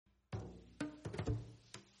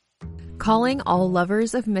Calling all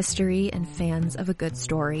lovers of mystery and fans of a good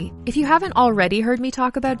story. If you haven't already heard me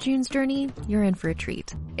talk about June's Journey, you're in for a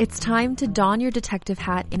treat. It's time to don your detective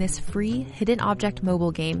hat in this free hidden object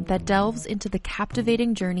mobile game that delves into the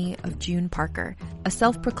captivating journey of June Parker, a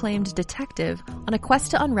self-proclaimed detective on a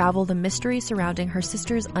quest to unravel the mystery surrounding her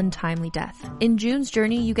sister's untimely death. In June's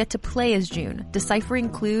Journey, you get to play as June, deciphering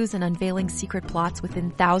clues and unveiling secret plots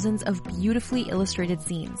within thousands of beautifully illustrated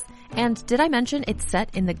scenes. And did I mention it's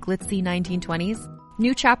set in the glitzy 1920s?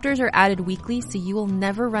 New chapters are added weekly, so you will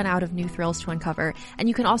never run out of new thrills to uncover, and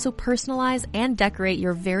you can also personalize and decorate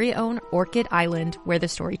your very own Orchid Island where the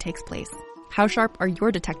story takes place. How sharp are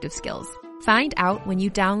your detective skills? Find out when you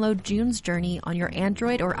download June's Journey on your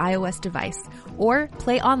Android or iOS device, or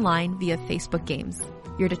play online via Facebook Games.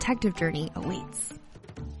 Your detective journey awaits.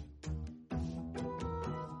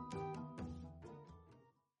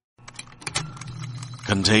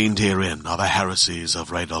 Contained herein are the heresies of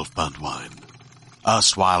Radolf Burntwine,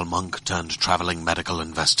 erstwhile monk turned traveling medical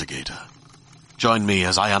investigator. Join me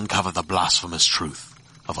as I uncover the blasphemous truth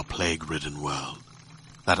of a plague-ridden world,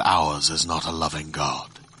 that ours is not a loving God,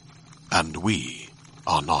 and we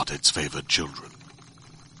are not its favored children.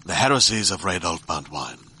 The heresies of Radolf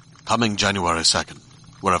Burntwine, coming January 2nd,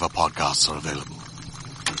 wherever podcasts are available.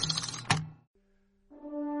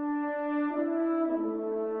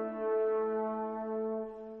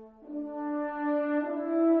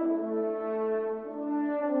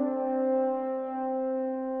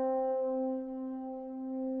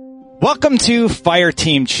 Welcome to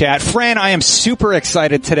Fireteam Chat. Fran, I am super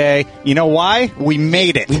excited today. You know why? We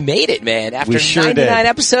made it. We made it, man. After sure 99 did.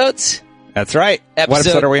 Episodes. That's right. What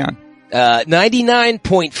episode are we on?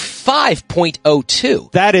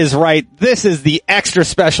 99.5.02. That is right. This is the extra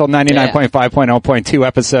special 99.5.0.2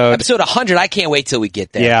 episode. Episode 100. I can't wait till we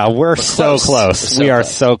get there. Yeah, we're so close. We are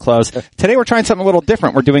so close. Today we're trying something a little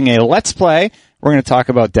different. We're doing a Let's Play. We're going to talk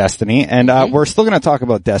about Destiny, and we're still going to talk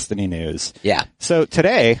about Destiny news. Yeah. So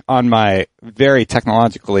today, on my very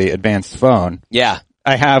technologically advanced phone, yeah,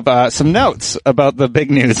 I have some notes about the big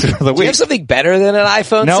news of the week. Do you have something better than an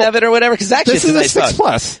iPhone 7 or whatever? Because actually, this is a nice 6 phone.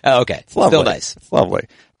 Plus. Oh, okay. It's lovely. Still nice. It's lovely.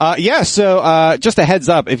 So just a heads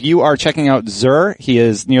up, if you are checking out Zur, he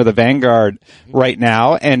is near the Vanguard right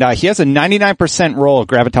now, and he has a 99% roll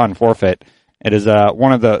Graviton forfeit. It is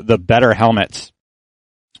one of the better helmets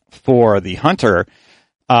for the Hunter.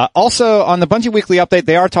 Also, on the Bungie Weekly Update,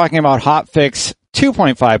 they are talking about hotfix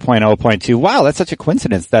 2.5.0.2. Wow, that's such a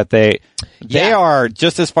coincidence that they are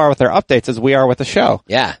just as far with their updates as we are with the show.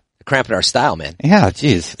 Yeah. Cramping our style, man. Yeah,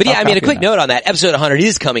 geez. But yeah, I mean, a quick note on that. Episode 100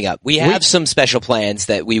 is coming up. We have some special plans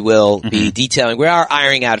that we will be detailing. We are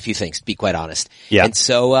ironing out a few things, to be quite honest. Yeah. And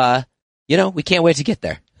so, we can't wait to get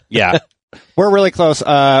there. Yeah. We're really close.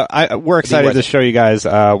 We're excited to show you guys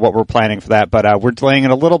what we're planning for that, but we're delaying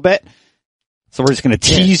it a little bit. So we're just going to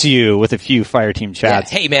tease you with a few Fireteam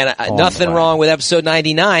chats. Yeah. Hey, man, nothing wrong with episode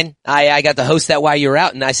 99. I got to host that while you were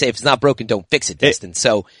out, and I say if it's not broken, don't fix it, Destin.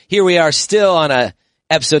 So here we are still on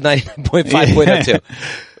episode 99.5.02.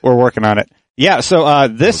 We're working on it. Yeah, so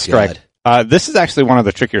this strike, this is actually one of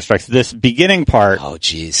the trickier strikes. This beginning part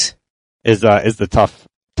is the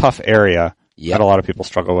tough area that a lot of people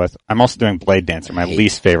struggle with. I'm also doing Blade Dancer, my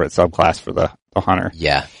least favorite subclass for the Hunter.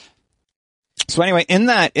 Yeah. So anyway, in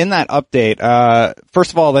that update,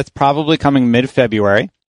 first of all, that's probably coming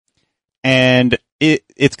mid-February, and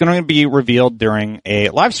it's going to be revealed during a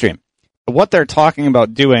live stream. What they're talking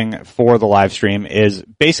about doing for the live stream is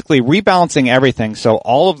basically rebalancing everything so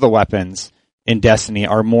all of the weapons in Destiny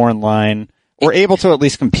are more in line or able to at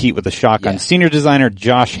least compete with the shotgun. Yeah. Senior designer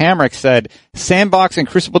Josh Hamrick said, Sandbox and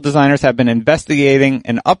Crucible designers have been investigating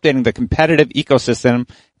and updating the competitive ecosystem,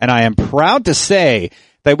 and I am proud to say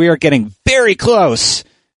that we are getting very close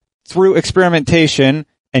through experimentation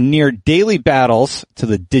and near daily battles to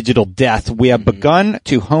the digital death. We have begun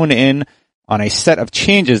to hone in on a set of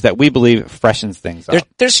changes that we believe freshens things up.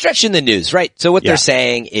 They're stretching the news, right? So what they're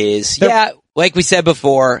saying is, like we said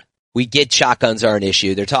before, we get shotguns are an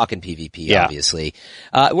issue. They're talking PvP, obviously.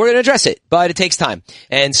 We're going to address it, but it takes time.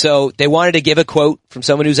 And so they wanted to give a quote from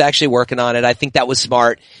someone who's actually working on it. I think that was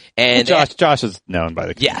smart. And Josh is known by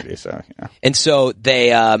the community, so yeah. And so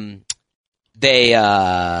they what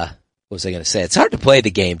was I going to say? It's hard to play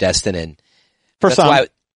the game, Destin, and for some.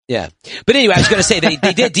 Yeah. But anyway, I was going to say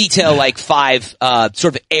they did detail like 5 sort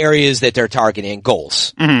of areas that they're targeting,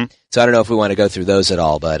 goals. Mm-hmm. So I don't know if we want to go through those at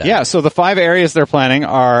all, but yeah, so the 5 areas they're planning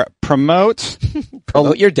are promote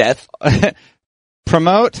your death,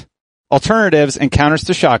 promote alternatives and counters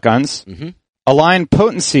to shotguns, align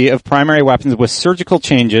potency of primary weapons with surgical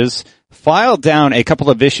changes, file down a couple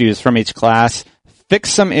of issues from each class, fix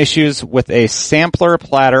some issues with a sampler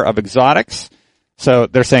platter of exotics. So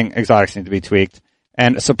they're saying exotics need to be tweaked,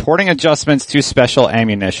 and supporting adjustments to special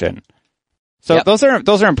ammunition. So those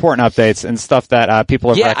are important updates and stuff that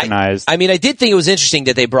people have recognized. I did think it was interesting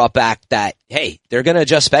that they brought back that, hey, they're going to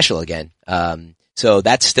adjust special again. So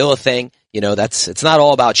that's still a thing. It's not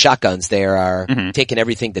all about shotguns. They are taking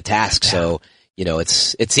everything to task. Yeah. So,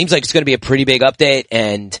 it seems like it's going to be a pretty big update,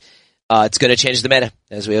 and it's going to change the meta,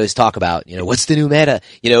 as we always talk about. What's the new meta?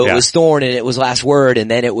 It was Thorn, and it was Last Word,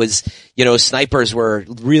 and then it was, snipers were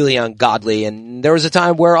really ungodly, and there was a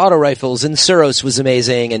time where auto rifles and Suros was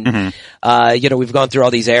amazing, and, we've gone through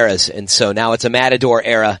all these eras, and so now it's a Matador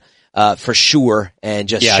era, for sure, and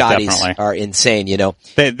just shotties definitely are insane,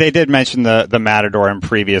 They did mention the Matador in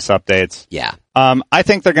previous updates. Yeah. I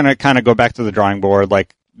think they're going to kind of go back to the drawing board,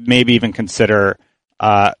 like maybe even consider,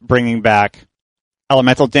 bringing back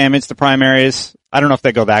elemental damage to primaries. I don't know if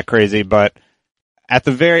they go that crazy, but at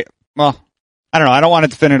the I don't know. I don't want to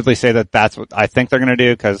definitively say that that's what I think they're going to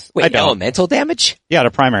do, because elemental damage? Yeah, to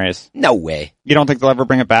primaries. No way. You don't think they'll ever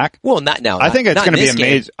bring it back? Well, not now. I think it's going to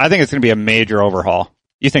be I think it's going to be a major overhaul.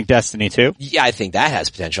 You think Destiny 2? Yeah, I think that has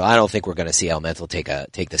potential. I don't think we're going to see elemental take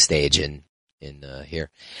the stage in here.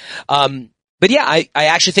 But yeah, I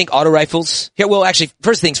actually think auto rifles here. Well, actually,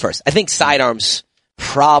 first things first. I think sidearms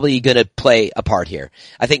probably going to play a part here.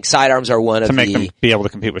 I think sidearms are one of to make them be able to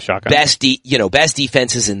compete with shotguns. Best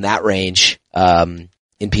defenses in that range, in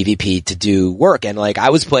PvP to do work. And like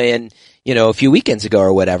I was playing, a few weekends ago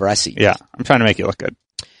or whatever. I see. Yeah. I'm trying to make you look good.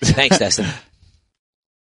 Thanks, Destin.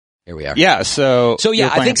 Here we are. Yeah. So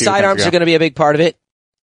yeah, I think sidearms are going to be a big part of it.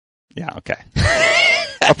 Yeah. Okay.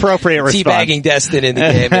 Appropriate response. Teabagging Destin in the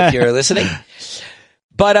game if you're listening.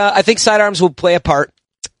 But, I think sidearms will play a part,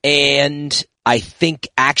 and I think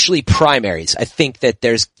actually primaries. I think that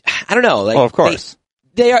I don't know. Like, of course.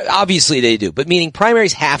 They are, obviously they do, but meaning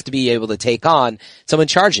primaries have to be able to take on someone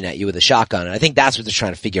charging at you with a shotgun. And I think that's what they're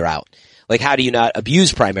trying to figure out. Like, how do you not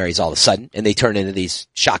abuse primaries all of a sudden and they turn into these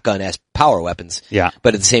shotgun-esque power weapons? Yeah.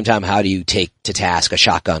 But at the same time, how do you take to task a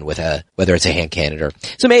shotgun with whether it's a hand cannon or,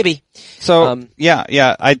 so maybe. So,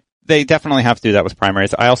 they definitely have to do that with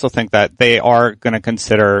primaries. I also think that they are going to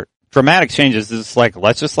consider dramatic changes. It's like,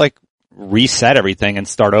 let's just like reset everything and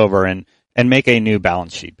start over and make a new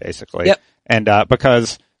balance sheet, basically. Yep. And,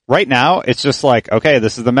 because right now it's just like, okay,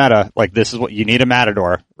 this is the meta. Like, this is what you need, a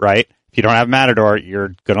Matador, right? If you don't have Matador,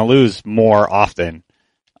 you're going to lose more often.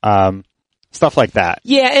 Stuff like that.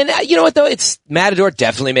 Yeah. And you know what though? Matador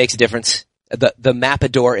definitely makes a difference. The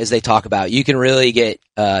Mapador, as they talk about, you can really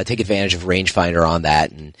take advantage of rangefinder on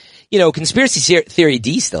that. And, Conspiracy Theory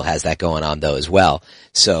D still has that going on though as well.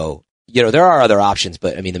 So, there are other options,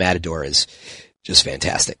 but I mean, the Matador is just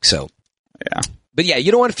fantastic. So, yeah. But yeah,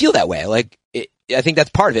 you don't want to feel that way. Like, I think that's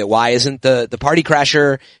part of it. Why isn't the Party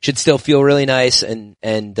Crasher should still feel really nice and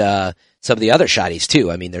some of the other shotties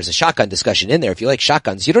too. I mean, there's a shotgun discussion in there. If you like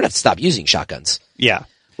shotguns, you don't have to stop using shotguns. Yeah.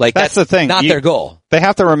 Like that's the thing. Not their goal. They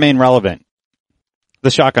have to remain relevant.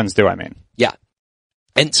 The shotguns do, I mean. Yeah.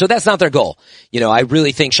 And so that's not their goal. I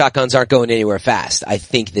really think shotguns aren't going anywhere fast. I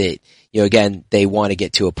think that, again, they want to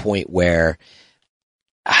get to a point where,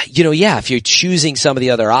 if you're choosing some of the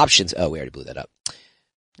other options. Oh, we already blew that up.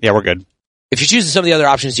 Yeah, we're good. If you're choosing some of the other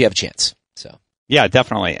options, you have a chance. So. Yeah,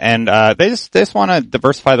 definitely. And, they just want to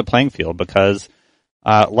diversify the playing field because,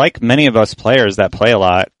 like many of us players that play a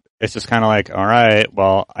lot, it's just kind of like, all right,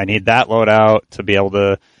 well, I need that loadout to be able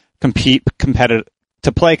to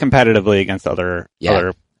play competitively against other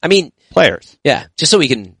players. Yeah, just so we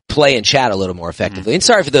can play and chat a little more effectively. Mm-hmm. And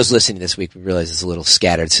sorry for those listening this week. We realize it's a little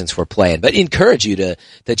scattered since we're playing, but encourage you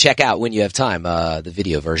to check out when you have time, the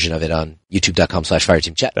video version of it on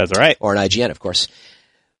youtube.com/fireteamchat. That's all right. Or on IGN, of course.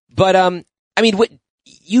 But, what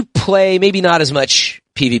you play, maybe not as much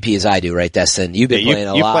PvP as I do, right, Destin? You've been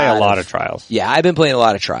playing you play a lot of Trials. Yeah, I've been playing a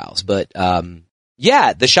lot of Trials, but,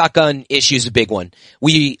 the shotgun issue is a big one.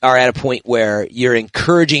 We are at a point where you're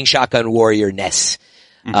encouraging shotgun warrior-ness.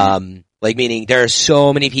 Mm-hmm. Meaning there are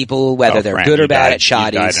so many people, whether they're good or bad at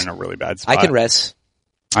shotties. You died in a really bad spot. I can res.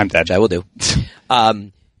 I'm dead. Which I will do.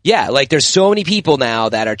 There's so many people now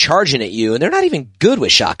that are charging at you, and they're not even good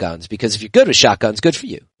with shotguns, because if you're good with shotguns, good for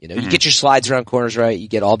you. You get your slides around corners right, you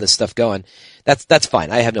get all this stuff going. That's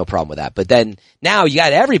fine. I have no problem with that. But then now you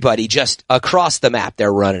got everybody just across the map,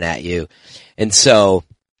 they're running at you. And so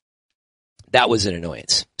that was an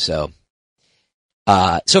annoyance. So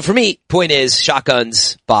for me, point is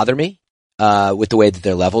shotguns bother me, with the way that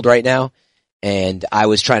they're leveled right now. And I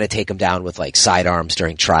was trying to take them down with like sidearms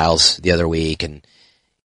during Trials the other week. And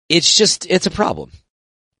it's a problem.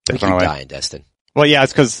 Definitely. We keep dying, Destin. Well, yeah,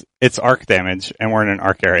 it's because it's arc damage and we're in an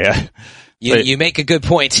arc area. You make a good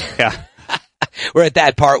point. Yeah. We're at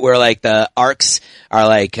that part where like the arcs are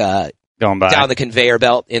like, going by down the conveyor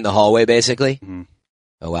belt in the hallway, basically. Mm-hmm.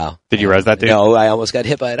 Oh, wow. Did you res that dude? No, I almost got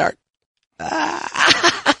hit by an arc.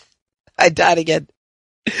 I died again.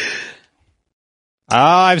 Oh,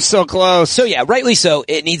 I'm so close. So yeah, rightly so.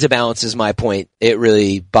 It needs a balance is my point. It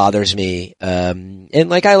really bothers me. And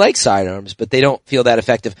like I like sidearms, but they don't feel that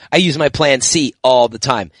effective. I use my plan C all the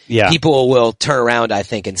time. Yeah. People will turn around, I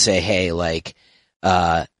think, and say, hey, like,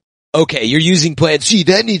 okay, you're using plan C.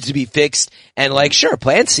 That needs to be fixed. And like, sure,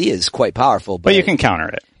 plan C is quite powerful, but you can counter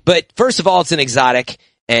it. But first of all, it's an exotic.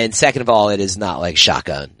 And second of all, it is not like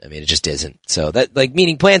shotgun. I mean, it just isn't. So that, like,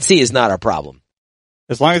 meaning plan C is not our problem.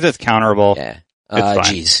 As long as it's counterable. Yeah. It's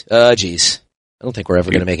fine. Geez. I don't think we're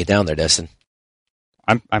ever going to make it down there, Destin.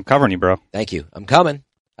 I'm covering you, bro. Thank you. I'm coming.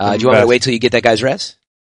 Do you want me to wait till you get that guy's res?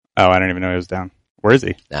 Oh, I didn't even know he was down. Where is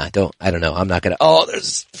he? Nah, I don't know. I'm not going to. Oh,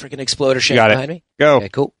 there's freaking exploder shit behind me. Go. Okay,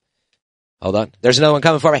 cool. Hold on. There's another one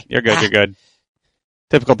coming for me. You're good. You're good.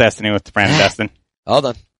 Typical Destiny with Brandon Destin. Hold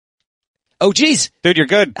on. Oh, geez. Dude, you're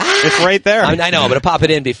good. It's right there. I know. I'm going to pop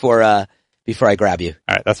it in before I grab you.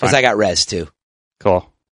 All right. That's fine. Because I got res too. Cool.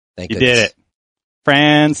 Thank you goodness. did it.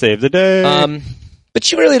 Fran, save the day.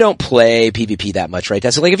 But you really don't play PvP that much, right?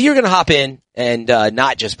 That's like if you're going to hop in and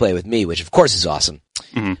not just play with me, which of course is awesome.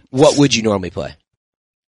 Mm-hmm. What would you normally play?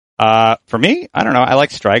 For me, I don't know. I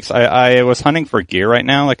like strikes. I was hunting for gear right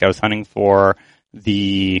now. Like I was hunting for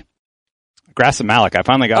the Grass of Malak. I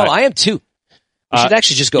finally got. Oh, I am too. You should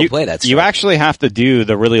actually just go play that. You actually have to do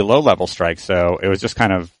the really low level strikes. So it was just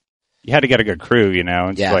kind of you had to get a good crew, you know.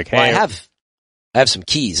 And yeah. Like, hey, well, I have some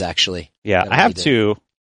keys actually. Yeah, I have two.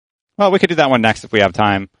 Well, we could do that one next if we have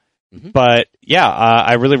time. Mm-hmm. But yeah,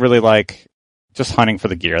 I really, really like just hunting for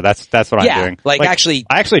the gear. That's what I'm doing. Like actually,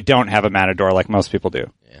 I actually don't have a Matador like most people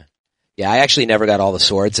do. Yeah, I actually never got all the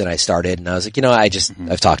swords, and I started, and I was like,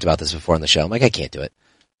 I've talked about this before on the show. I'm like, I can't do it.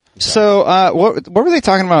 So, what were they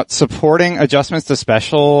talking about? Supporting adjustments to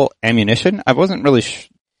special ammunition? I wasn't really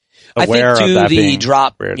aware of that. I think being the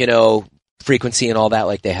drop, weird. Frequency and all that,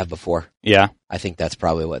 like they have before. Yeah, I think that's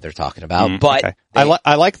probably what they're talking about. But okay.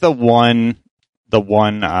 I like the one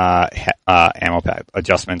ammo pack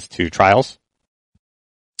adjustments to trials.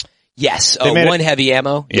 Yes. One heavy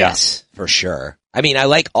ammo. Yeah. Yes, for sure. I mean,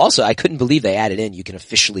 I couldn't believe they added in, you can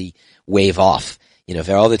officially wave off. You know, if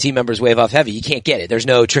all the team members wave off heavy, you can't get it. There's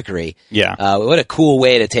no trickery. Yeah. What a cool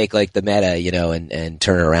way to take like the meta, and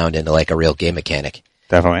turn it around into like a real game mechanic.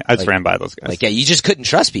 Definitely. I just ran by those guys. Like, yeah, you just couldn't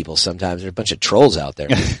trust people sometimes. There's a bunch of trolls out there.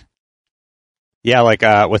 Yeah, like,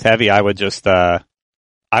 with heavy, I would just, I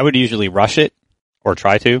would usually rush it or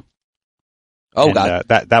try to. Oh, and, God.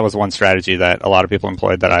 That was one strategy that a lot of people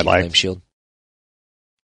employed that I liked. Shield.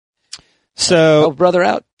 So. Brother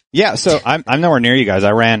out. Yeah, so I'm nowhere near you guys.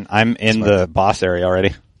 I'm in the boss area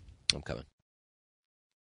already. I'm coming.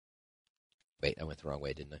 Wait, I went the wrong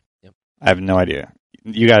way, didn't I? Yep. I have no idea.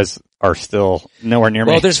 You guys are still nowhere near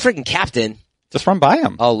me. Well, there's a freaking captain. Just run by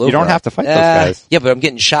him. All over. You don't have to fight those guys. Yeah, but I'm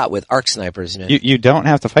getting shot with arc snipers. You don't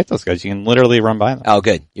have to fight those guys. You can literally run by them. Oh,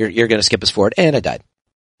 good. You're going to skip us forward, and I died.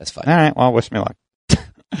 That's fine. All right. Well, wish me luck.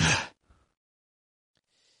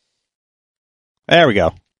 There we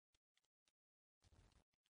go.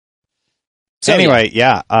 So anyway,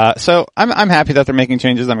 yeah. So I'm happy that they're making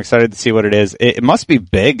changes. I'm excited to see what it is. It must be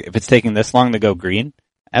big if it's taking this long to go green,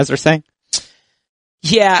 as they're saying.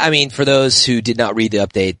 Yeah, I mean, for those who did not read the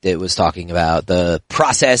update that was talking about the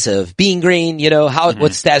process of being green, what's the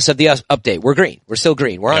status of the update? We're green. We're still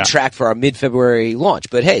green. We're on track for our mid-February launch.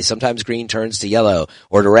 But hey, sometimes green turns to yellow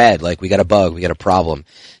or to red. Like we got a bug, we got a problem.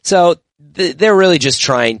 So they're really just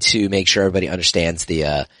trying to make sure everybody understands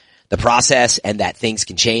the process and that things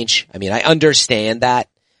can change. I mean, I understand that,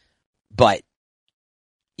 but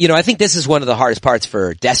I think this is one of the hardest parts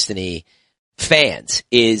for Destiny fans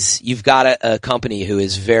is you've got a company who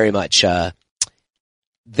is very much,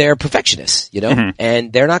 they're perfectionists,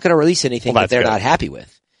 and they're not going to release anything that they're not happy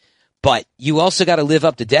with. But you also got to live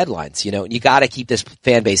up to deadlines, and you got to keep this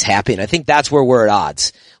fan base happy. And I think that's where we're at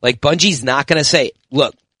odds. Like Bungie's not going to say,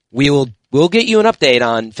 look, we'll get you an update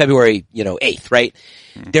on February, 8th, right?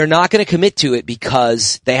 They're not going to commit to it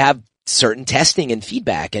because they have certain testing and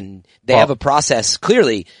feedback, and they have a process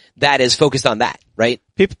clearly that is focused on that, right?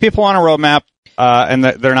 People on a roadmap, and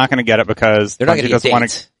they're not going to get it because Bungie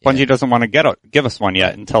doesn't want to give us one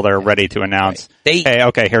yet until they're ready to announce. Right. Hey,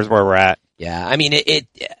 okay, here's where we're at. Yeah, I mean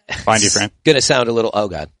Find you, friend. Going to sound a little. Oh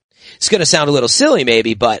God, it's going to sound a little silly,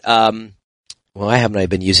 maybe, but well, I haven't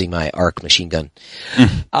been using my arc machine gun.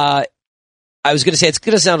 I was going to say it's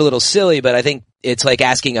going to sound a little silly, but I think it's like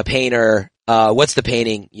asking a painter, what's the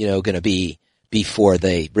painting, going to be before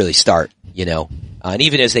they really start, and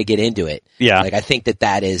even as they get into it. Yeah. Like, I think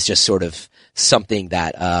that is just sort of something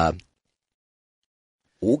that,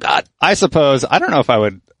 oh God. I suppose, I don't know if I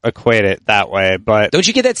would equate it that way, but. Don't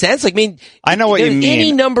you get that sense? Like, I know what you mean.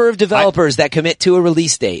 Any number of developers that commit to a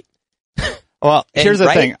release date. Well, here's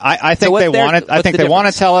the thing. I think they want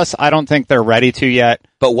to tell us. I don't think they're ready to yet.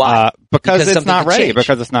 But why? Because it's not ready.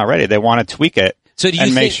 Because it's not ready. They want to tweak it. So do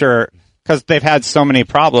you make sure, because they've had so many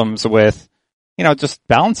problems with, just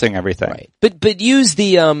balancing everything. Right. But use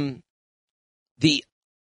the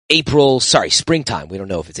springtime. We don't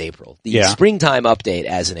know if it's April. The springtime update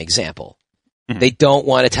as an example. Mm-hmm. They don't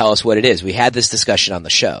want to tell us what it is. We had this discussion on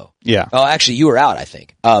the show. Yeah. Oh, actually, you were out, I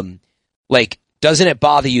think. Doesn't it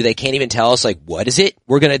bother you? They can't even tell us, what is it?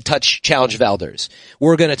 We're going to touch Challenge of Elders.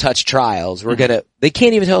 We're going to touch Trials. They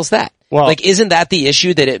can't even tell us that. Well, isn't that the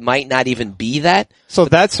issue, that it might not even be that? So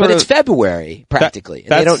that's but it's February, practically. And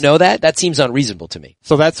they don't know that? That seems unreasonable to me.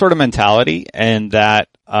 So that sort of mentality, and that,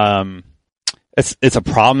 it's a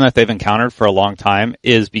problem that they've encountered for a long time,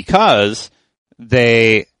 is because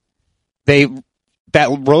that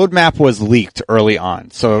roadmap was leaked early on.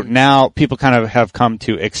 So now people kind of have come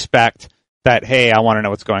to expect that, hey, I want to know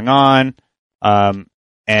what's going on,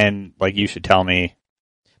 and you should tell me.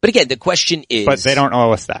 But again, the question is... But they don't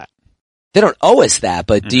owe us that. They don't owe us that,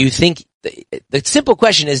 but do you think... The simple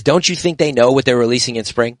question is, don't you think they know what they're releasing in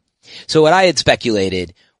spring? So what I had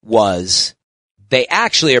speculated was they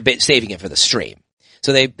actually are saving it for the stream.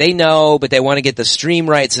 So they know, but they want to get the stream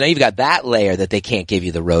right. So now you've got that layer that they can't give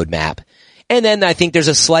you the roadmap. And then I think there's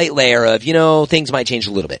a slight layer of, things might change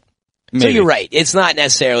a little bit. Maybe. So you're right. It's not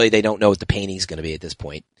necessarily they don't know what the painting's going to be at this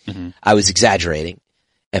point. Mm-hmm. I was exaggerating.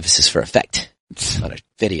 Emphasis for effect on a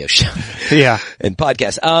video show. Yeah. And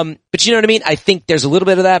podcast. But you know what I mean? I think there's a little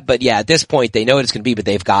bit of that, but yeah, at this point they know what it's going to be, but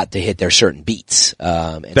they've got to hit their certain beats.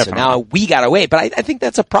 And Definitely. So now we gotta wait, but I think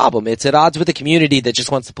that's a problem. It's at odds with the community that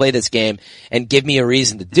just wants to play this game and give me a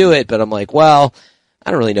reason to do it, but I'm like, well,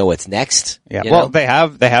 I don't really know what's next. Yeah. Well, they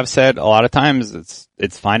have said a lot of times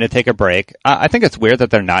it's fine to take a break. I think it's weird that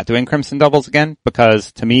they're not doing Crimson Doubles again,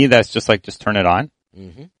 because to me that's just just turn it on.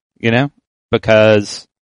 Mm-hmm. Because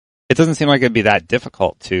it doesn't seem like it'd be that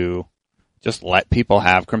difficult to just let people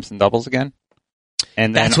have Crimson Doubles again.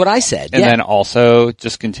 And then, that's what I said. And then also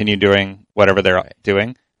just continue doing whatever they're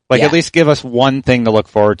doing. At least give us one thing to look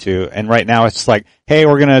forward to. And right now it's just hey,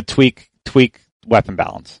 we're going to tweak weapon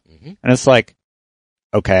balance. Mm-hmm. And it's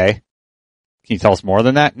okay. Can you tell us more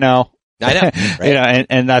than that? No. I know. Right?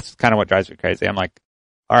 And that's kind of what drives me crazy. I'm like,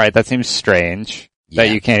 all right, that seems strange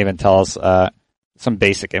that you can't even tell us, some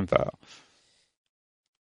basic info.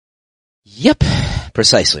 Yep.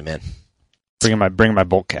 Precisely, man. Bring my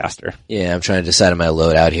bolt caster. Yeah, I'm trying to decide on my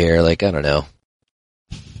loadout here. I don't know.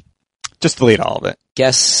 Just delete all of it.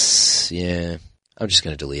 Guess, yeah. I'm just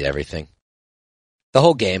going to delete everything. The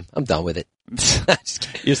whole game. I'm done with it. You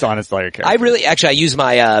just uninstall your character. I use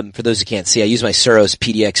my, for those who can't see, I use my Suros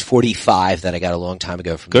PDX 45 that I got a long time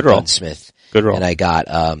ago from Gunsmith. Good roll. And I got,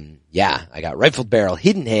 I got rifled barrel,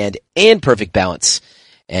 hidden hand, and perfect balance.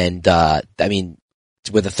 And,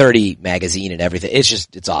 with a 30 magazine and everything,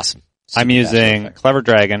 it's awesome. I'm using Clever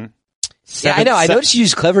Dragon. Yeah, I know. I noticed you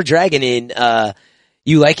use Clever Dragon in,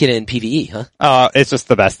 you like it in PvE, huh? It's just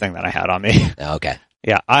the best thing that I had on me. Oh, okay.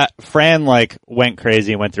 Yeah, Fran went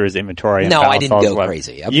crazy and went through his inventory. And no, I didn't go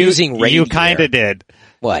crazy. I'm using raid You kinda did.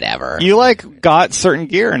 Whatever. You got certain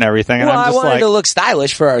gear and everything. And well, I'm just I wanted to look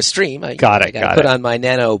stylish for our stream. I put on my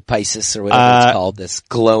Nano Pisces or whatever it's called, this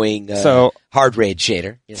glowing, hard raid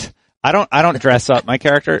shader. I don't dress up my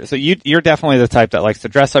character. So you're definitely the type that likes to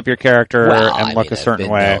dress up your character and look a certain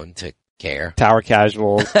way. Known to care. Tower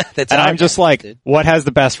casuals. And I'm just what has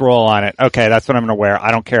the best roll on it? Okay, that's what I'm going to wear.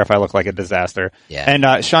 I don't care if I look like a disaster. Yeah.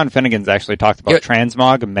 And Sean Finnegan's actually talked about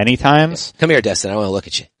transmog many times. Come here, Destin. I want to look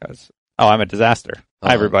at you. I'm a disaster.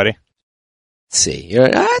 Hi, everybody. Let's see.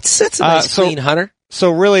 That's a nice clean hunter. So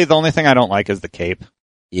really, the only thing I don't like is the cape.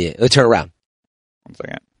 Yeah. Let's turn around. 1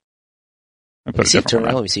 second. Let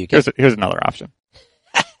me see your cape. Here's another option.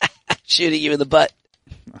 Shooting you in the butt.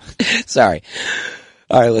 Sorry.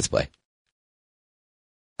 All right, let's play.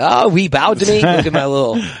 Oh, we bowed to me. Look at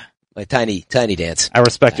my tiny dance. I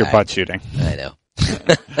respect your butt shooting. I know.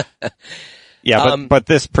 Yeah, but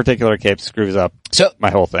this particular cape screws up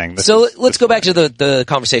my whole thing. Let's go back to the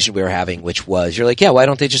conversation we were having, which was, you're like, yeah, why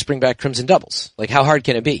don't they just bring back Crimson Doubles? How hard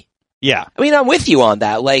can it be? Yeah. I mean, I'm with you on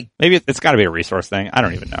that. Maybe it's gotta be a resource thing. I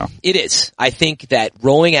don't even know. It is. I think that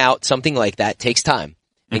rolling out something like that takes time.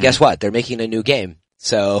 And guess what? They're making a new game.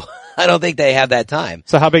 So I don't think they have that time.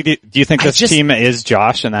 So how big do you think this team is,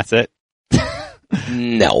 Josh, and that's it?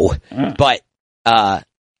 No. But,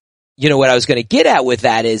 what I was going to get at with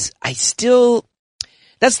that is that's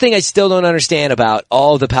the thing I still don't understand about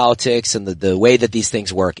all the politics and the way that these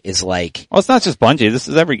things work is like... Well, it's not just Bungie. This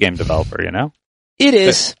is every game developer, It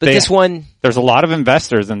is, but this one... There's a lot of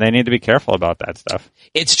investors and they need to be careful about that stuff.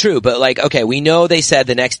 It's true, but like, okay, we know they said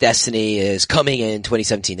the next Destiny is coming in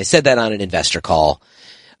 2017. They said that on an investor call.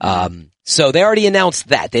 So they already announced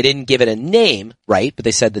that. They didn't give it a name, right? But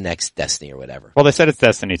they said the next Destiny or whatever. Well, they said it's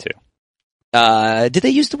Destiny 2. Did they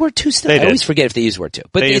use the word 2 still? I always forget if they use the word 2.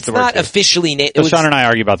 But it's not officially named. So Sean and I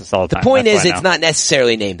argue about this all the time. The point is it's not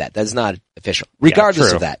necessarily named that. That's not official.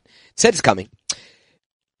 Regardless of that. It said it's coming.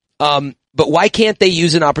 But why can't they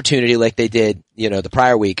use an opportunity like they did, the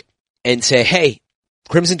prior week and say, hey,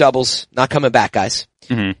 Crimson Doubles, not coming back, guys.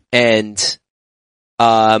 Mm-hmm. And,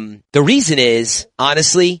 the reason is,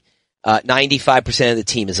 honestly, 95% of the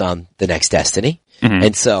team is on the next Destiny. Mm-hmm.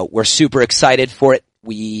 And so we're super excited for it.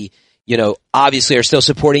 We, obviously are still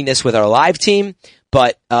supporting this with our live team,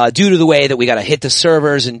 but, due to the way that we gotta hit the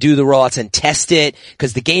servers and do the rollouts and test it,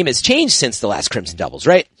 cause the game has changed since the last Crimson Doubles,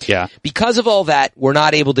 right? Yeah. Because of all that, we're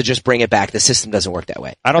not able to just bring it back. The system doesn't work that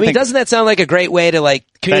way. I mean, doesn't that sound like a great way to like,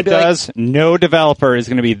 that does. No developer is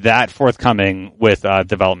going to be that forthcoming with,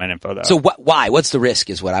 development info though. So why? What's the risk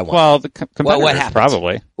is what I want. Well, the competitors what happens?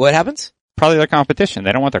 Probably. What happens? Probably their competition.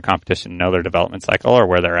 They don't want their competition to know their development cycle or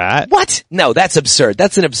where they're at. What? No, that's absurd.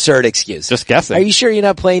 That's an absurd excuse. Just guessing. Are you sure you're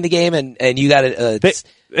not playing the game and you got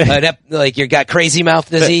like you got crazy mouth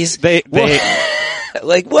disease? They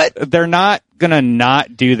like what? They're not gonna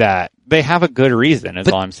not do that. They have a good reason is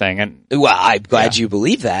all I'm saying. And well, I'm glad you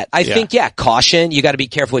believe that. I think, caution. You got to be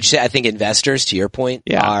careful what you say. I think investors, to your point,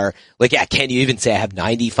 are like, can you even say I have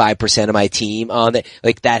 95% of my team on it?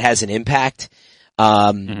 Like that has an impact.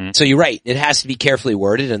 So you're right. It has to be carefully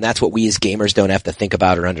worded, and that's what we as gamers don't have to think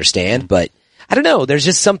about or understand. But I don't know. There's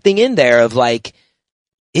just something in there of like,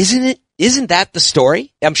 isn't that the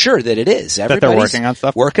story? I'm sure that it is. That they're working on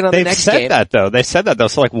stuff. Working on the next game. They said that though.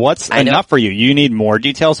 So like, what's enough for you? You need more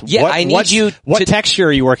details? Yeah, I need you What texture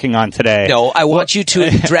are you working on today? No, I want you to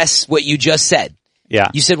address what you just said.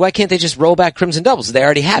 Yeah. You said, why can't they just roll back Crimson Doubles? They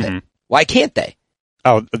already have it. Why can't they?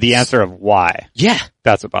 Oh, the answer of why. Yeah.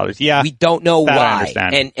 That's what bothers you. Yeah. We don't know why. I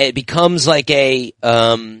understand. And it becomes like okay.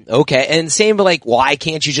 And same, but like, why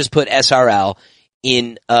can't you just put SRL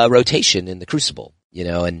in rotation in the Crucible?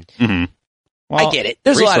 And well, I get it.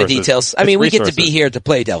 There's a lot of details. I mean, we get to be here to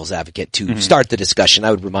play devil's advocate to start the discussion. I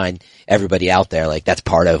would remind everybody out there, like, that's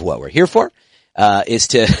part of what we're here for, is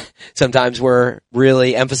to, sometimes we're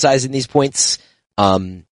really emphasizing these points.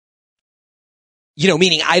 Meaning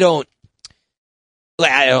I don't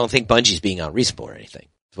think Bungie's being unreasonable or anything.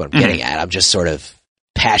 That's what I'm getting at. I'm just sort of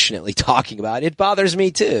passionately talking about it. It bothers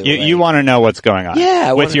me too. You want to know what's going on.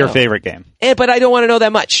 Yeah. With your favorite game. But I don't want to know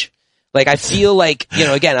that much. Like, I feel like,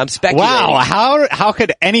 again, I'm speculating. Wow, how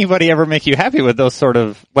could anybody ever make you happy with those sort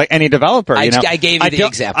of, like, any developer, I gave you the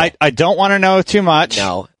example. I don't want to know too much.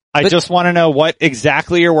 No. I just want to know what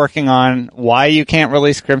exactly you're working on, why you can't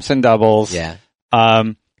release Crimson Doubles. Yeah. How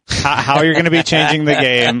you're going to be changing the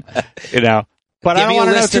game, But I don't want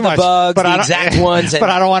to know too much. Bugs, the exact ones. But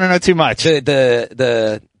I don't want to know too much.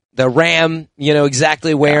 The RAM,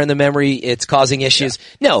 exactly where in the memory it's causing issues.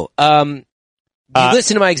 Yeah. No,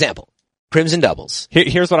 listen to my example. Crimson Doubles.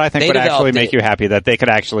 Here's what I think would actually make you happy that they could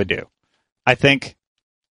actually do. I think,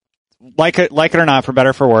 like it or not, for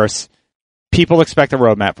better or for worse, people expect a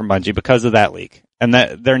roadmap from Bungie because of that leak. And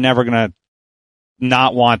that they're never gonna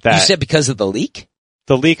not want that. You said because of the leak?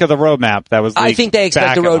 The leak of the roadmap that was leaked. I think they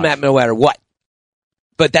expect a roadmap no matter what.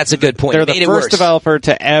 But that's a good point. They're the first developer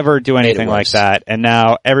to ever do anything like that, and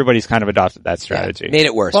now everybody's kind of adopted that strategy. Yeah, made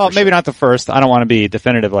it worse. Well, maybe not the first. I don't want to be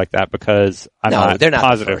definitive like that because I'm not they're not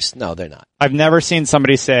positive. The first. No, they're not. I've never seen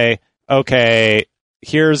somebody say, okay,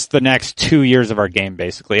 here's the next 2 years of our game,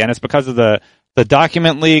 basically. And it's because of the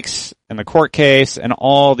document leaks and the court case and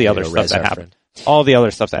all the other stuff that happened. All the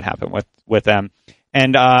other stuff that happened with them.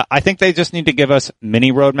 And I think they just need to give us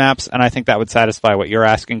mini roadmaps, and I think that would satisfy what you're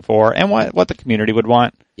asking for and what the community would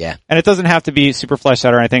want. Yeah. And it doesn't have to be super fleshed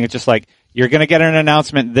out or anything. It's just like, you're going to get an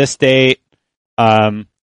announcement this date,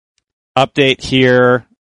 update here,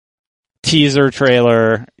 teaser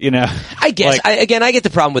trailer, I guess, I get the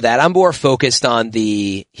problem with that. I'm more focused on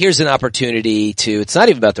here's an opportunity it's not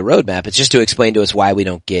even about the roadmap, it's just to explain to us why we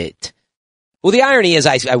don't get... Well, the irony is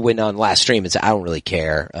I went on last stream and said I don't really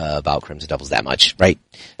care about Crimson Doubles that much, right?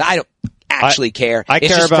 I don't actually care. I it's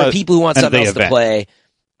care just about for people who want something else to play.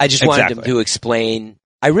 I just wanted them to explain.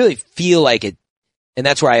 I really feel like it, and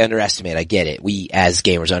that's where I underestimate. I get it. We as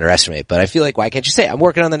gamers underestimate, but I feel like, why can't you say I'm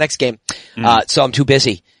working on the next game? So I'm too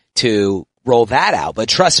busy to roll that out. But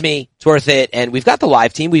trust me, it's worth it. And we've got the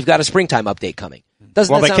live team. We've got a springtime update coming.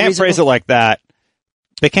 Doesn't that sound can't reasonable? phrase it like that.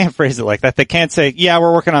 They can't phrase it like that. They can't say, yeah,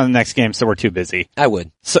 we're working on the next game, so we're too busy. I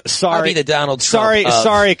would. Sorry. I'll be the Donald Trump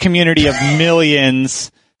Sorry, community of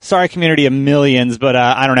millions. Sorry, community of millions, but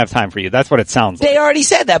I don't have time for you. That's what it sounds like. They already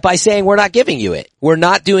said that by saying we're not giving you it. We're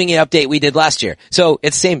not doing an update we did last year. So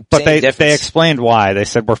it's same. But same they explained why. They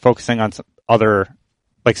said we're focusing on some other,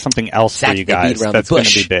 like something else for you guys that's going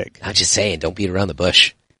to be big. I'm just saying, don't beat around the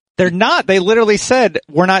bush. They're not. They literally said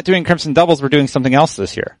we're not doing Crimson Doubles. We're doing something else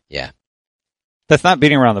this year. Yeah. That's not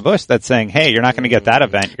beating around the bush. That's saying, hey, you're not going to get that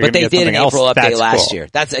event. You're but they get did an April update last year.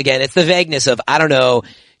 That's again, it's the vagueness of, I don't know,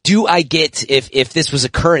 do I get, if this was a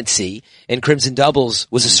currency and Crimson Doubles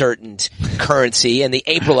was a certain currency and the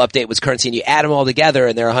April update was currency and you add them all together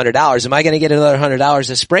and they're $100, am I going to get another $100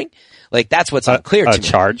 this spring? Like that's what's unclear to me.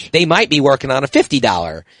 Charge. They might be working on a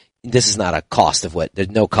 $50. This is not a cost of what, there's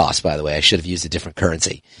no cost, by the way. I should have used a different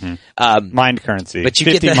currency. Mind currency. But you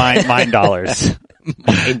 50 get mind dollars.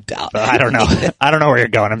 Mind dollars. I don't know. I don't know where you're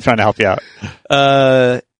going. I'm trying to help you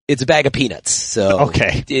out. It's a bag of peanuts. So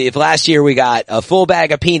okay. If last year we got a full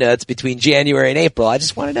bag of peanuts between January and April, I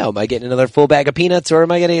just want to know, am I getting another full bag of peanuts or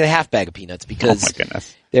am I getting a half bag of peanuts? Because oh my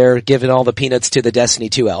goodness. They're giving all the peanuts to the Destiny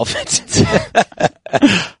 2 elephant.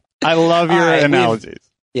 I love your analogies.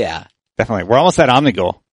 Yeah. Definitely. We're almost at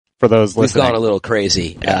Omnigul for those listening. We've gone a little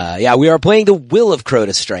crazy. Yeah. We are playing the Will of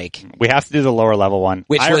Crota Strike. We have to do the lower level one.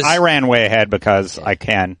 I ran way ahead because I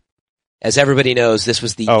can. As everybody knows, this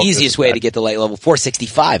was the easiest way to get the light level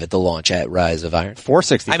 465 at the launch at Rise of Iron.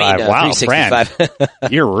 465. Wow,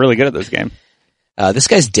 365. You're really good at this game. This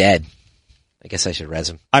guy's dead. I guess I should res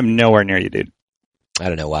him. I'm nowhere near you, dude. I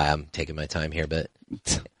don't know why I'm taking my time here, but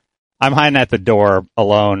I'm hiding at the door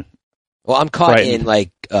alone. Well, I'm caught in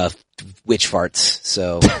like witch farts.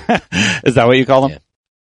 So is that what you call them? Yeah.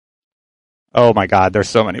 Oh my God, there's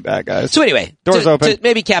so many bad guys. So anyway, doors open. To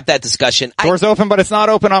maybe cap that discussion. Doors open, but it's not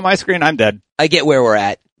open on my screen. I'm dead. I get where we're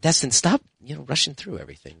at. Destin, stop, rushing through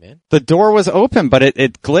everything, man. The door was open, but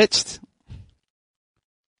it glitched.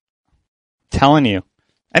 Telling you.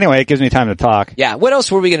 Anyway, it gives me time to talk. Yeah. What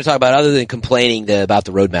else were we going to talk about other than complaining about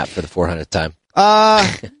the roadmap for the 400th time?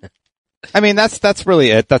 I mean, that's really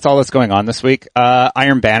it. That's all that's going on this week.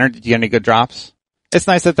 Iron Banner, did you get any good drops? It's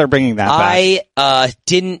nice that they're bringing that back. I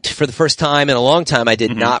didn't, for the first time in a long time, I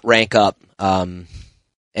did not rank up and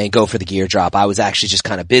go for the gear drop. I was actually just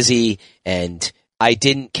kind of busy, and I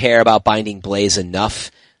didn't care about Binding Blaze enough.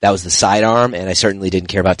 That was the sidearm, and I certainly didn't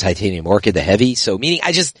care about Titanium Orchid, the heavy. So, meaning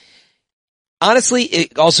honestly,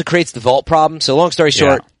 it also creates the vault problem. So, long story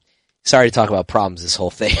short, sorry to talk about problems, this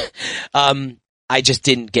whole thing. I just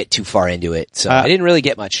didn't get too far into it, so I didn't really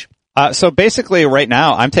get much. So basically right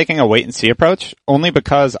now I'm taking a wait and see approach only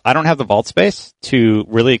because I don't have the vault space to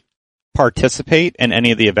really participate in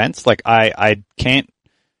any of the events. Like I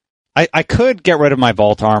could get rid of my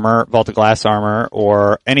vault armor, vault of glass armor,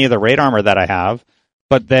 or any of the raid armor that I have,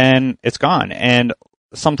 but then it's gone. And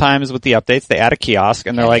sometimes with the updates, they add a kiosk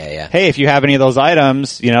and they're hey, if you have any of those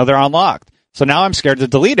items, they're unlocked. So now I'm scared to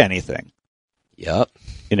delete anything. Yep.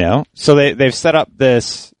 So they've set up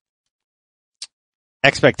this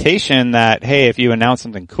expectation that, hey, if you announce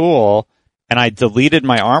something cool and I deleted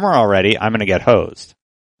my armor already, I'm going to get hosed.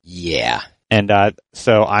 Yeah. And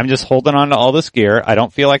so I'm just holding on to all this gear. I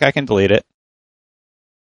don't feel like I can delete it.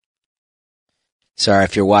 Sorry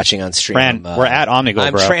if you're watching on stream. Fran, we're at Omnigul,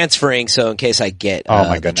 I'm transferring, so in case I get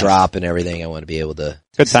the drop and everything, I want to be able to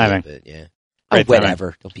Good timing. It, yeah. Great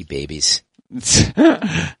whatever. Timing. Don't be babies.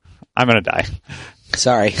 I'm going to die.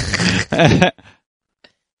 Sorry.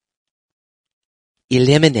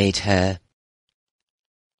 Eliminate her.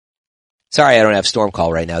 Sorry, I don't have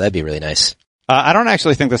Stormcall right now. That'd be really nice. I don't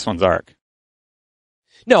actually think this one's Arc.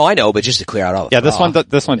 No, I know, but just to clear out all the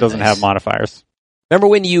this one doesn't have modifiers. Remember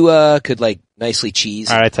when you could nicely cheese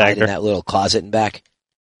I tagged her in that little closet and back?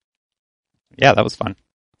 Yeah, that was fun.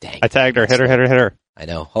 Dang. I tagged her, hit her. I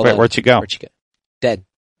know. Wait, where'd she go? Where'd she go? Dead.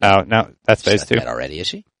 Oh, no, that's phase 2. Dead already, is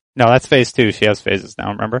she? No, that's phase 2. She has phases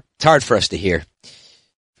now, remember? It's hard for us to hear,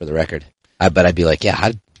 for the record. But I'd be like,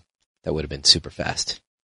 that would have been super fast.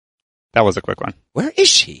 That was a quick one. Where is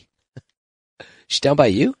she? She's down by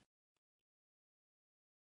you?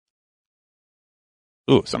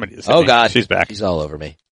 Ooh, somebody just hit me. God. She's back. She's all over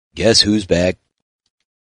me. Guess who's back?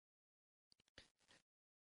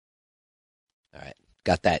 All right.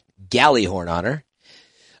 Got that galley horn on her.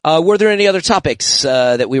 Were there any other topics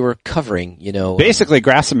that we were covering? Basically,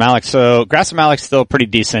 Grass and Malik. So Grass and Malik's still pretty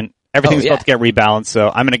decent. Everything's about to get rebalanced, so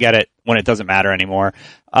I'm going to get it when it doesn't matter anymore.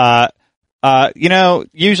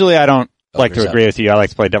 Usually I don't like to agree with you. I like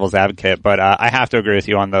to play devil's advocate, but I have to agree with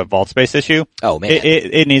you on the vault space issue. Oh man,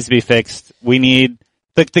 it needs to be fixed. We need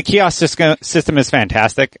the kiosk system is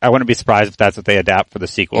fantastic. I wouldn't be surprised if that's what they adapt for the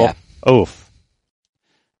sequel. Yeah. Oof.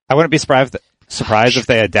 I wouldn't be surprised if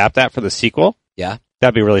they adapt that for the sequel. Yeah,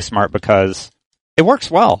 that'd be really smart because it works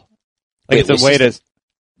well. Like it's a way to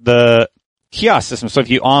the kiosk system. So if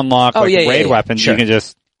you unlock raid weapons, you can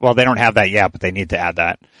just they don't have that yet, but they need to add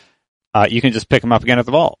that. You can just pick them up again at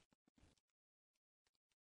the vault.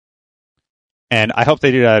 And I hope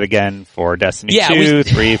they do that again for Destiny 2,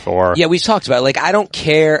 3, 4. Yeah, we've talked about it. Like, I don't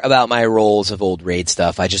care about my rolls of old raid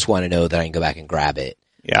stuff. I just want to know that I can go back and grab it.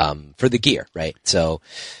 Yeah. For the gear, right? So.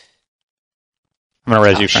 I'm going to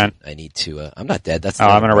res you, friend. I need to, I'm not dead. That's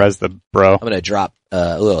I'm going to res the bro. I'm going to drop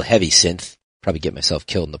a little heavy synth. Probably get myself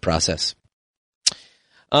killed in the process.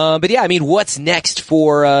 But yeah, I mean, what's next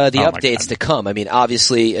for the updates to come? I mean,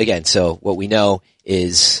 obviously, again, so what we know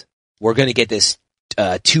is we're going to get this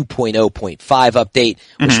 2.0.5 update,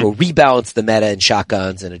 which will rebalance the meta in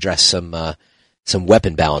shotguns and address some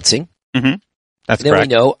weapon balancing. Mm-hmm. That's and then correct.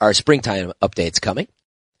 We know our springtime update's coming.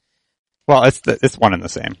 Well, it's one and the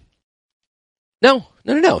same. No.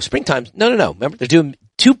 Springtime. No. Remember, they're doing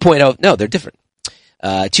 2.0. No, they're different.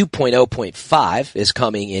 2.0.5 is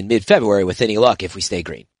coming in mid-February with any luck if we stay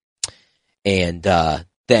green. And, then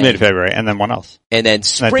mid-February, and then what else? And then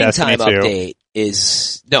springtime update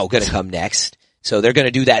is, going to come next. So they're going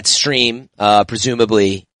to do that stream,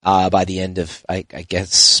 presumably, by the end of, I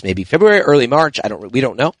guess, maybe February, early March. We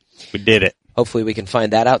don't know. We did it. Hopefully we can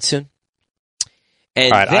find that out soon.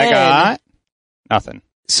 And all right, I got nothing.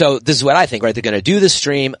 So this is what I think, right? They're going to do the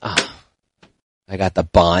stream. Oh, I got the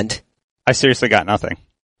bond. I seriously got nothing.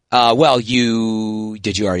 Well, did you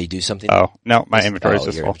already do something? Oh, no, my inventory is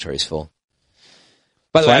full. Your inventory's full.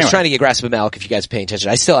 By the way, I was trying to get Grasp of Malak if you guys are paying attention.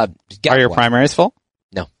 I still have... Are your primaries full?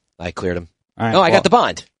 No, I cleared them. Right, I got the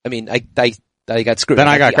bond. I mean, I got screwed. Then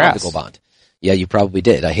I got the Grasp. bond. Yeah, you probably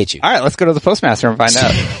did. I hate you. All right, let's go to the postmaster and find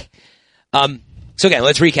out. So again,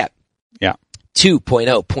 let's recap. Yeah.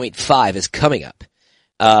 2.0.5 is coming up.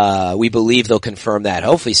 We believe they'll confirm that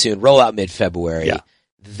hopefully soon. Roll out mid-February. Yeah.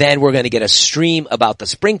 Then we're going to get a stream about the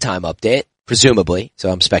springtime update, presumably.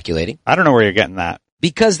 So I'm speculating. I don't know where you're getting that.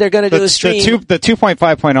 Because they're going to do a stream. The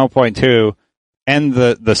 2.5.0.2 and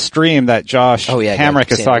the stream that Josh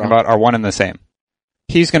Hamrick is talking about are one and the same.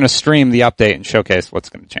 He's going to stream the update and showcase what's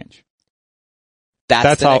going to change.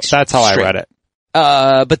 That's how I read it.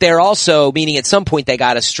 But they're also, meaning at some point they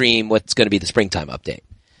got to stream what's going to be the springtime update.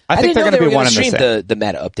 I think they're going to be one and the same. The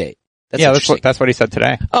meta update. That's what he said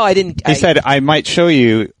today. Oh, I didn't. He said, I might show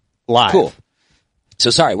you live. Cool. So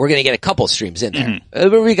sorry, we're going to get a couple streams in there.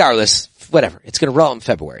 But regardless, whatever. It's going to roll out in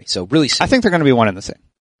February. So really soon. I think they're going to be one and the same.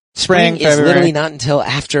 Spring is literally not until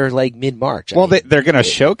after like mid-March. Well, they're going to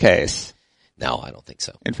showcase. No, I don't think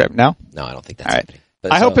so. In fact, no? No, I don't think that's happening.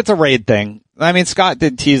 I hope it's a raid thing. I mean, Scott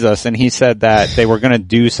did tease us, and he said that they were going to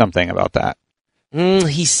do something about that.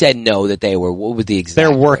 He said no, that they were, what was the exact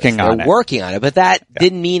They're working on it. They're working on it, but that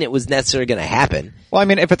didn't mean it was necessarily going to happen. Well, I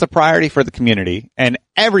mean, if it's a priority for the community, and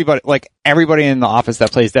everybody in the office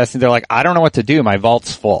that plays Destiny, they're like, I don't know what to do, my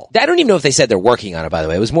vault's full. I don't even know if they said they're working on it, by the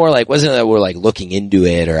way. It was more like, wasn't it that we're like looking into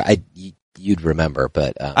it, or you'd remember,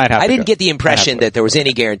 but I didn't get the impression that there was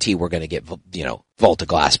any guarantee we're going to get, Vault of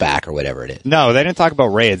Glass back or whatever it is. No, they didn't talk about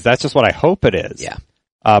raids. That's just what I hope it is. Yeah.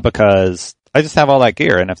 Because I just have all that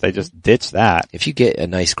gear, and if they just ditch that. If you get a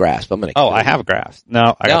nice grasp, I'm going to I have a grasp.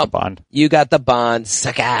 No, I got the bond. You got the bond,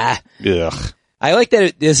 sucker. Ugh. I like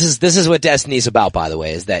that this is what Destiny's about, by the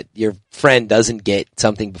way, is that your friend doesn't get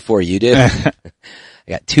something before you do. I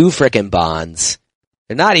got 2 frickin' bonds.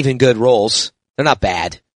 They're not even good rolls. They're not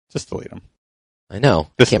bad. Just delete them. I know.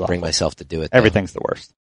 I can't bring myself to do it, though. Everything's the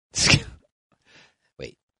worst.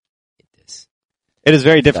 Wait. It is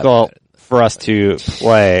very difficult for us to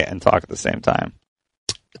play and talk at the same time.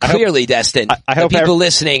 Clearly, Destin. I hope people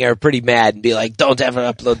listening are pretty mad and be like, don't ever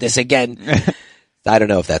upload this again. I don't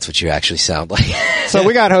know if that's what you actually sound like. So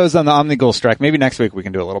we got hosed on the Omnigul strike. Maybe next week we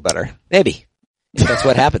can do a little better. Maybe. If that's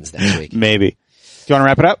what happens next week. Maybe. Do you want to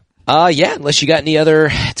wrap it up? Yeah, unless you got any other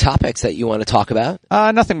topics that you want to talk about.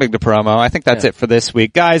 Nothing big to promo. I think that's it for this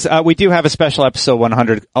week. Guys, we do have a special episode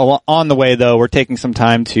 100 on the way, though. We're taking some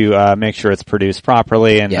time to make sure it's produced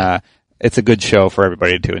properly, and it's a good show for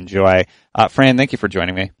everybody to enjoy. Fran, thank you for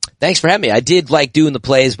joining me. Thanks for having me. I did like doing the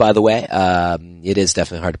plays, by the way. It is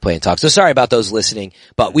definitely hard to play and talk. So sorry about those listening,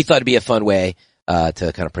 but we thought it'd be a fun way to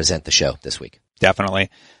kind of present the show this week.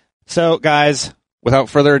 Definitely. So, guys, without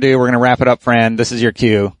further ado, we're going to wrap it up, Fran. This is your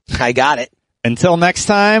cue. I got it. Until next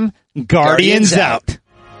time, Guardians out.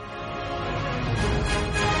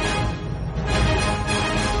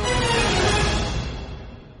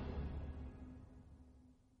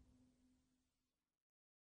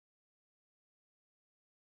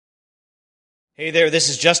 Hey there, this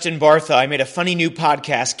is Justin Bartha. I made a funny new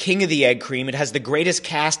podcast, King of the Egg Cream. It has the greatest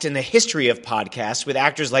cast in the history of podcasts with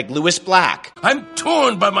actors like Louis Black. I'm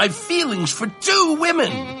torn by my feelings for two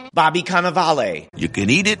women. Bobby Cannavale. You can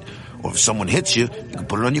eat it, or if someone hits you, you can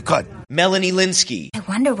put it on your cut. Melanie Linsky. I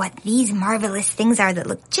wonder what these marvelous things are that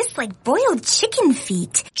look just like boiled chicken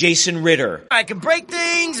feet. Jason Ritter. I can break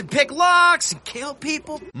things and pick locks and kill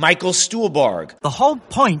people. Michael Stuhlbarg. The whole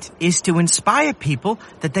point is to inspire people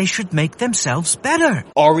that they should make themselves better.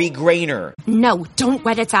 Ari Grainer. No, don't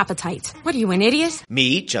whet its appetite. What are you, an idiot?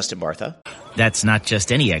 Me, Justin Bartha. That's not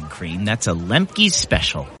just any egg cream, that's a Lemke's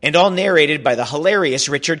special. And all narrated by the hilarious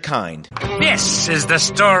Richard Kind. This is the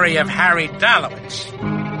story of Harry Dalowitz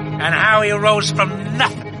and how he rose from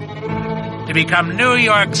nothing to become New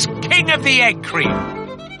York's King of the Egg Cream.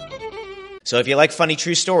 So if you like funny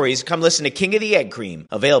true stories, come listen to King of the Egg Cream,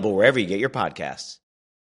 available wherever you get your podcasts.